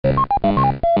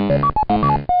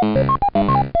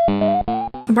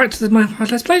welcome back to the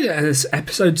Minecraft Let's Play. It's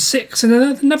episode 6 and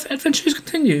another adventures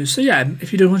continue. So yeah,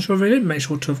 if you do want to enjoy it, make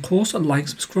sure to of course like,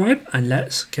 subscribe, and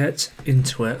let's get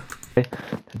into it.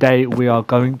 Today we are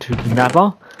going to the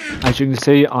Nether. As you can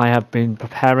see, I have been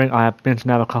preparing. I have been to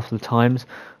Nether a couple of times,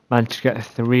 managed to get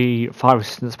 3 fire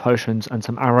resistance potions and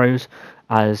some arrows,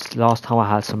 as last time I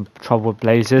had some trouble with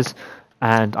blazes,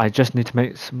 and I just need to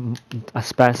make a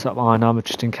spare set of iron armor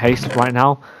just in case right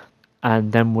now,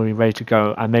 and then we'll be ready to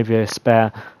go, and maybe a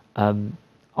spare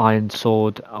iron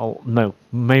sword. Oh no,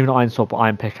 maybe not iron sword, but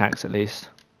iron pickaxe at least.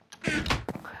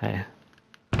 Okay.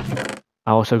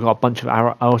 I also got a bunch of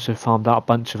arrows. I also farmed out a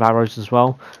bunch of arrows as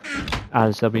well,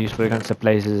 as they'll be useful against the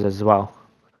blazes as well.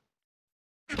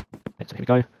 Okay, so here we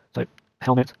go. So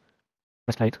helmet,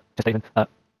 breastplate, chest even,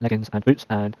 leggings and boots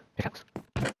and pickaxe.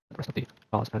 The rest of the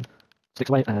bars and sticks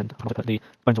away, and I'll put the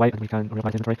bones away, and we can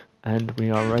organise the inventory, and we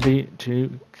are ready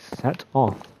to set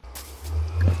off.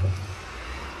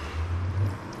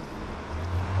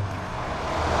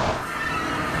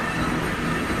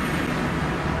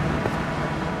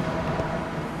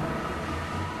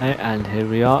 Okay, and here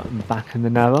we are, back in the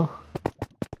Nether.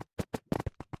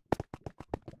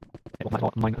 Okay,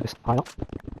 well, mine this high up.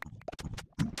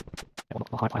 Okay, well,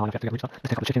 not high, we have to get reach up. Let's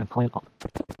take out the chicken and high up.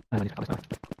 And I need to cut this now.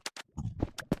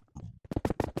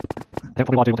 Okay,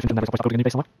 probably what I do want to finish the Nether is I'll building a new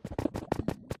base somewhere.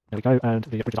 There we go, and the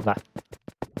bridge is up there.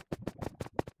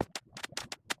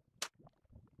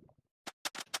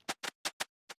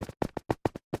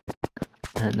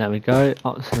 And there we go,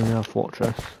 up to the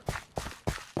fortress.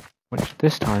 Which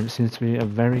this time seems to be a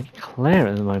very clear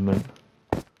at the moment.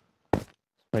 It's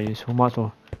very useful. Might as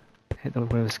well hit the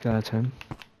wither skeleton.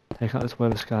 Take out this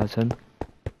wither skeleton.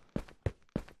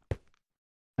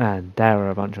 And there are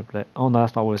a bunch of oh no,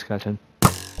 that's not a wither skeleton.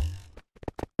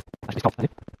 Actually stop, thank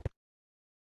you.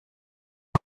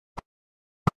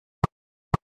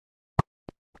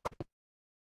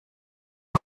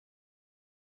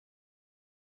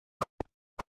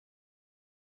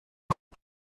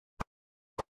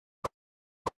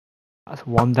 That's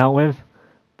 1 dealt with.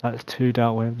 That's 2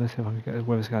 dealt with. Let's see if I can get the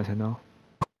wither skeleton now.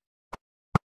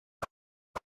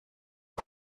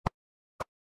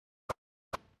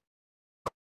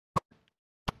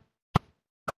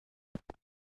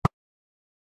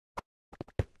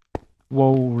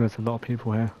 Whoa, there's a lot of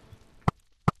people here.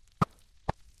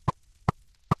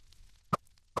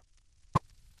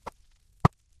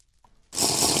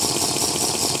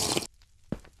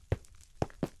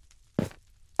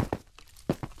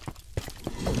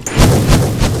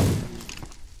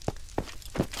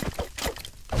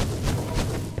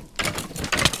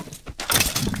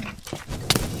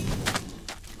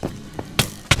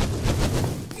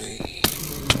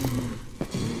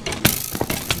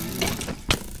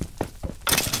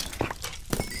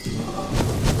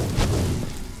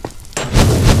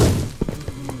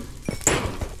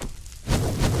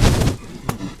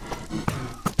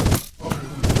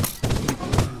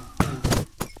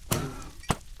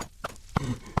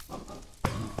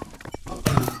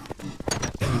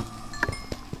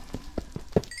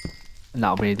 And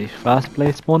that'll be the first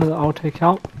blaze spawner that I'll take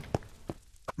out.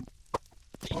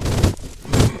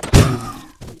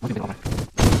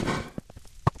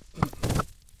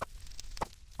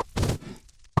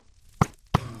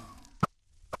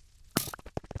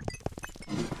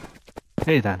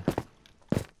 Okay then.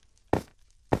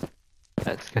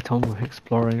 Let's get on with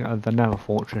exploring the Nether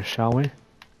fortress, shall we?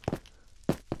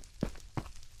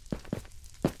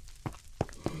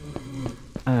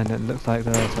 And it looks like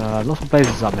there's lots of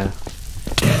blazes up there.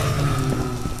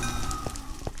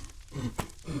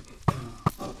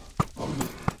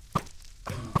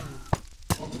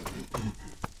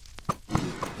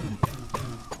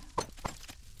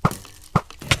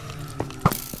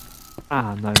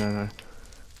 Ah, no.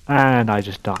 And I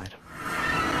just died.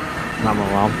 Not my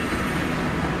alarm.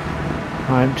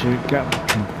 Time to get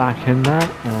back in there,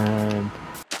 and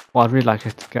what I'd really like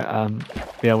is to get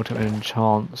be able to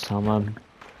enchant some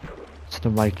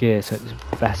of my gear so it's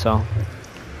better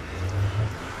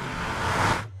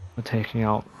for taking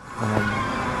out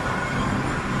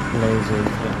lasers,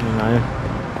 but you know,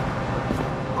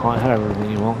 can't have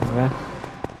everything you want, okay?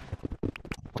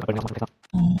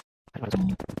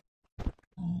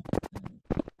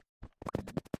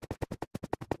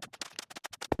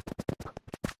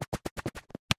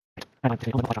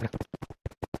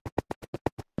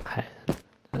 Okay,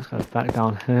 let's go back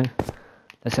down here.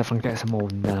 Let's see if I can get some more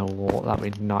nether wart, that'd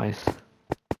be nice.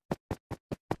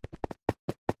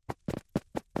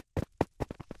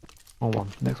 Oh,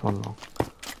 next one along.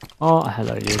 Oh,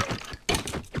 hello you.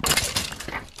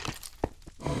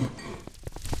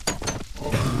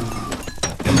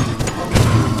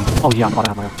 Oh yeah, I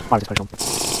have my fire potion.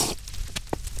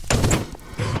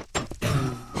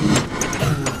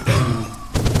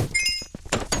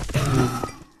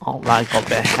 Oh, that got a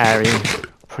bit hairy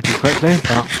pretty quickly,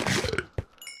 but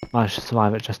managed to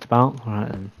survive it just about.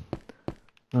 Alright then.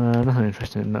 Nothing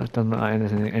interesting. Doesn't look like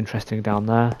anything interesting down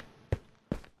there.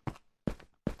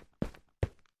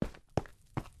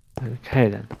 Okay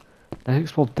then. Let's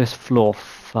explore this floor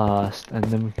first, and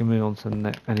then we can move on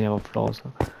to any other floors.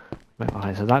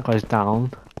 Okay, so that goes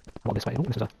down. What this way? Oh,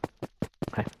 this is a.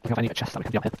 Okay, I need a chest that we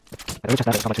can be up here. There is a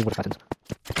chest there, but it's not water skeletons.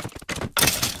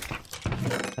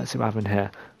 Let's see what happened here.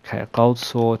 Okay, a gold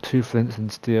sword, 2 flints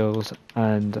and steels,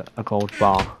 and a gold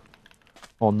bar.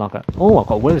 Or nugget. Oh, I've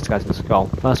got wither skeletons skull.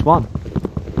 First one.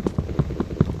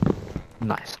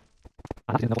 Nice.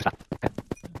 Okay.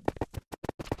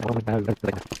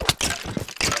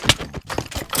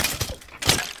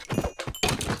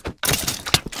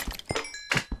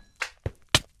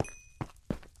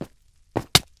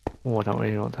 Oh, I don't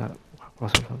really want that.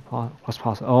 Cross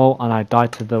pass. Oh, and I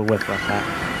died to the wither attack.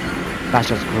 That's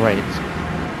just great.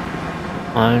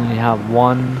 I only have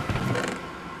one.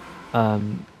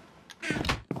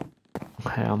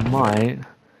 Okay, I might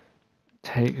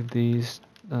take these.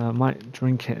 Might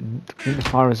drink the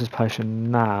fire resist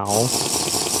potion now,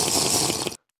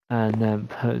 and then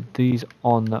put these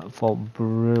on for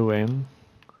brewing.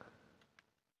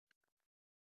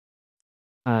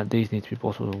 These need to be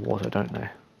bottled of water, don't they?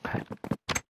 Okay.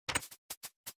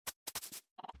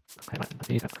 Okay, right,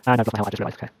 these. And I've got my hell, I just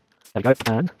realised. Okay, there we go,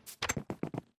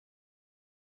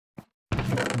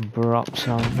 and brew up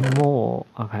some more.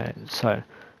 Okay, so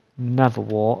nether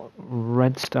wart,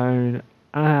 redstone,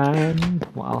 and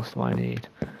what else do I need?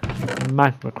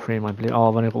 Magma cream, I believe. Oh,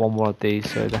 I've only got one more of these,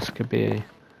 so this could be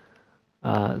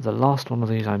the last one of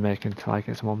these I make until I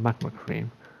get some more magma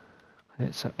cream.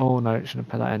 It's oh no, it shouldn't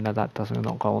put that in there. That doesn't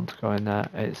not go on to go in there.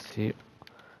 It's the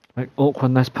like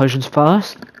awkwardness potions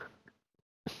first.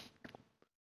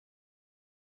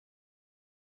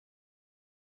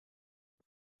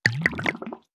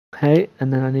 Okay,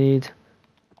 and then I need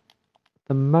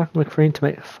the magma cream to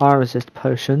make fire resist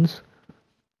potions,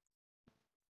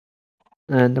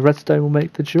 and the redstone will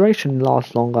make the duration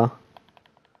last longer.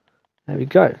 There we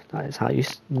go. That is how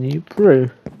you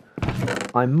brew.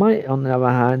 I might, on the other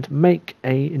hand, make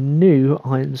a new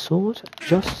iron sword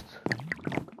just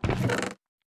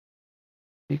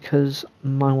because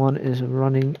my one is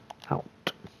running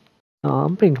out. Oh,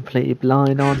 I'm being completely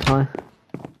blind, aren't I?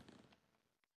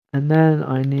 And then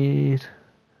I need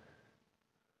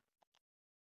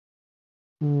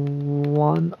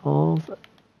one of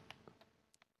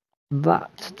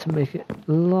that to make it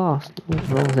last.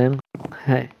 Wrong thing.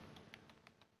 Okay.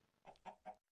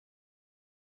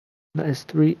 That is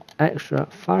 3 extra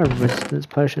fire resistance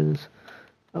potions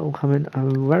that will come in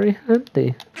very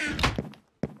handy.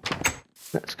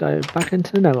 Let's go back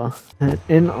into the nether, and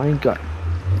in I go.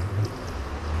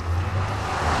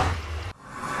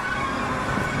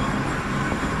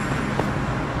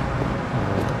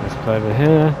 Let's go over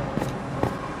here,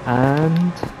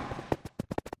 and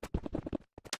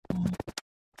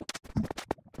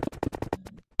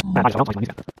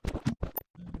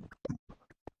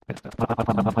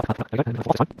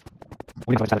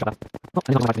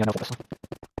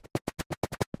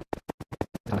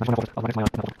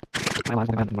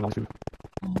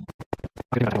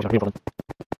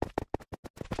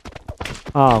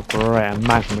oh great, a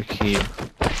magma cube.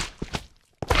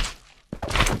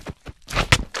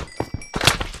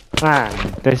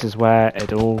 And this is where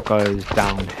it all goes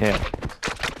downhill.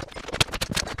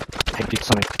 Hey, do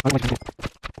something.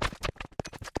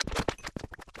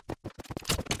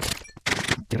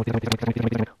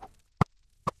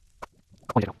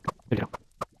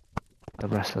 The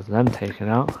rest of them taken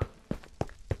out.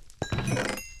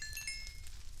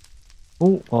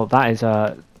 Oh, well that is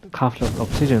a couple of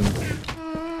obsidian.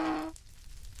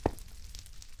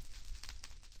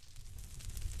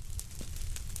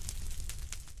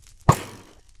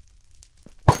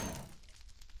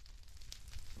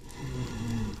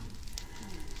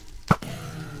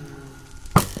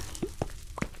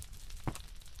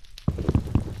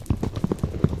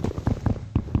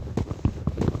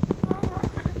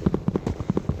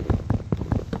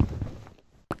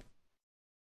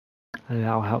 And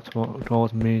that will help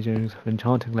towards me doing some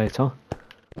enchanting later.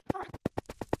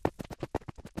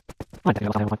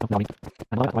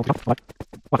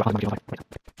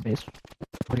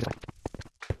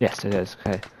 Yes, it is.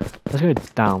 Okay, let's go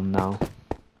down now.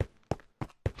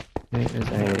 There is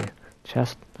a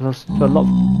chest. There's a lot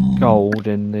of gold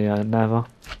in the nether,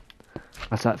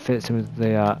 as that fits in with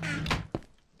the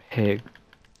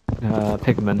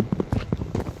pigman.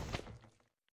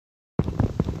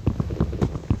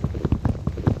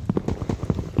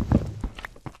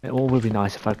 would be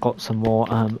nice if I got some more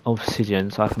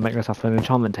obsidian so I can make myself an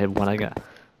enchantment table when I get...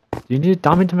 Do you need a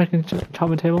diamond to make an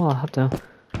enchantment table? I'll have to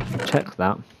check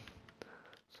that.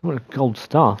 Some gold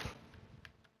stuff.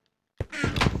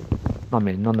 I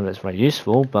mean, none of it's very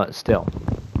useful, but still.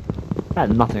 Better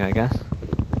than nothing, I guess.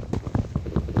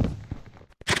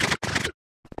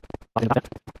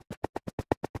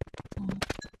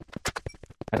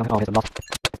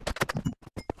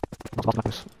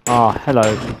 Oh,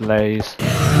 hello, Blaze.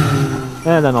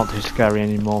 They're not too scary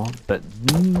anymore, but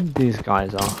these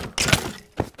guys are.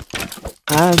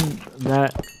 And they're...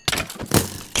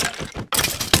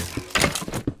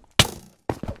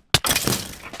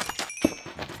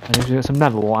 I need to get some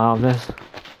nether wart out of this.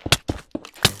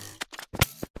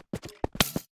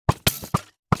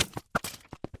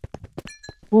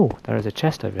 Oh, there is a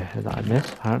chest over here that I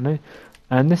missed, apparently.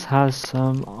 And this has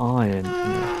some iron in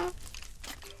it.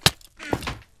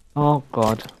 Oh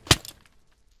god.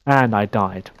 And I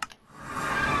died.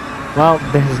 Well,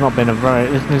 this has not been a very...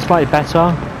 It's been slightly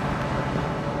better.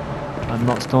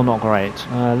 And still not great.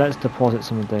 Let's deposit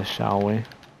some of this, shall we?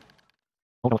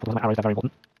 Oh, my arrows are very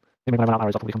important. When I run out of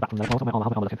arrows, I'll probably come back from there.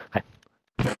 I'll look in. Okay.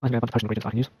 I can get a bunch of potion ingredients I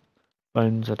can use.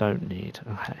 Bones I don't need.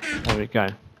 Okay, there we go.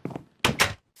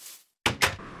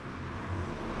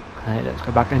 Okay, let's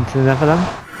go back into the nether then.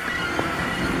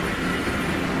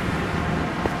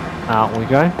 Out we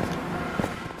go.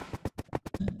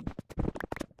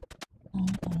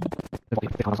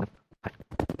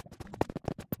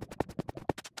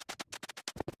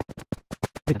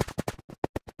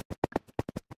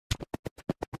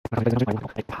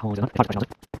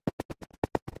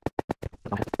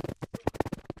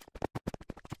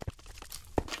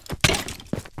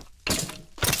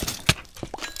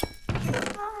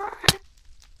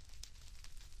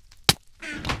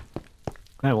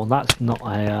 Okay, well that's not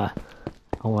a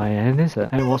way in, is it?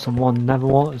 Hey, what's on one never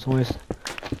what is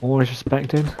always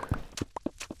respected.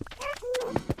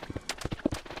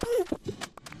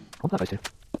 What that do?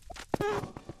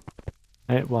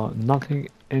 Hey, well, nothing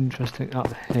interesting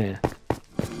up here.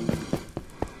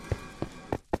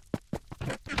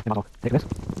 Take this.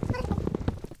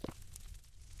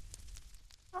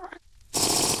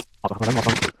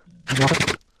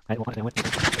 Hey, what?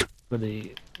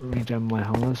 Really regen my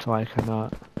hunger so I can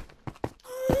okay,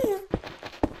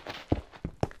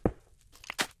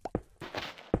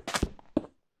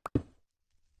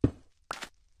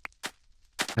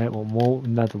 well, more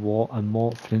nether wart and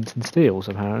more flints and steels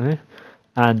apparently,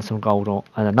 and some gold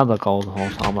and another gold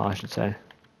horse armor, I should say.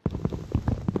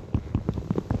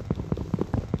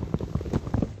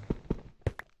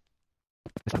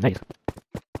 It's amazing.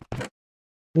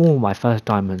 Oh, my first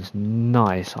diamonds,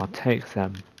 nice. I'll take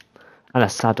them. And a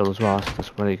saddle as well, so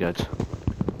that's really good.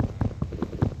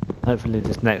 Hopefully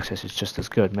this Nexus is just as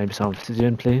good. Maybe some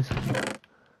obsidian, please.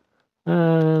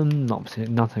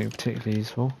 Nothing particularly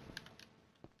useful.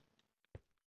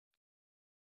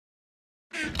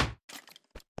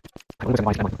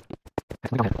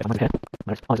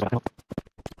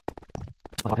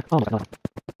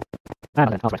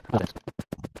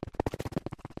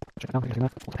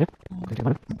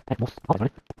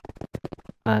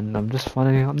 And I'm just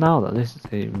finding out now that this is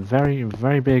a very,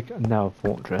 very big nether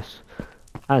fortress,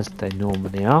 as they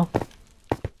normally are.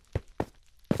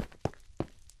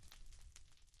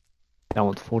 Don't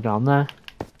want to fall down there.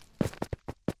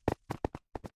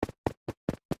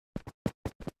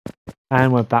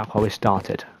 And we're back where we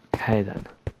started. Okay then.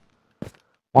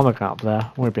 Why am I going up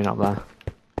there? We've been up there.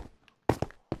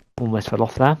 Almost fell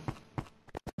off there.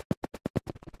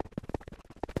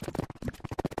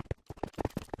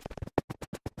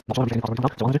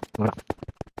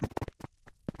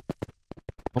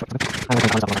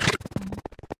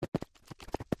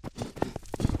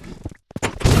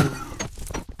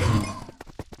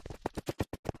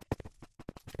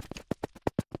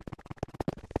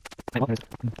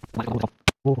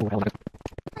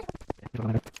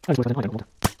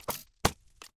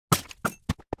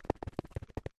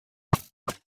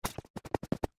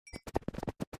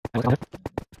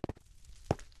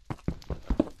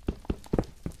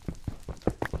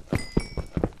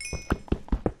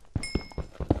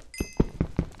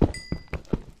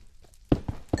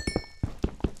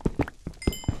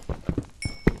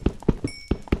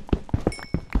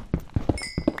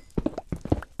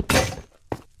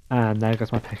 And there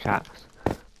goes my pickaxe.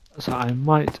 So I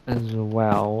might as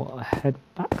well head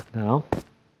back now.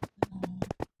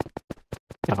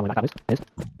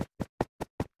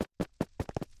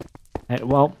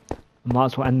 Well, I might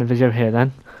as well end the video here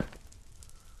then.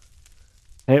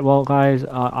 Well guys,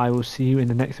 I will see you in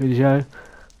the next video.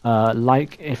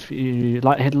 Like if you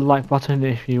like, hit the like button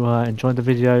if you enjoyed the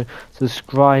video.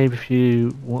 Subscribe if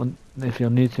you want, if you're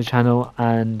new to the channel,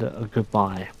 and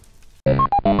goodbye.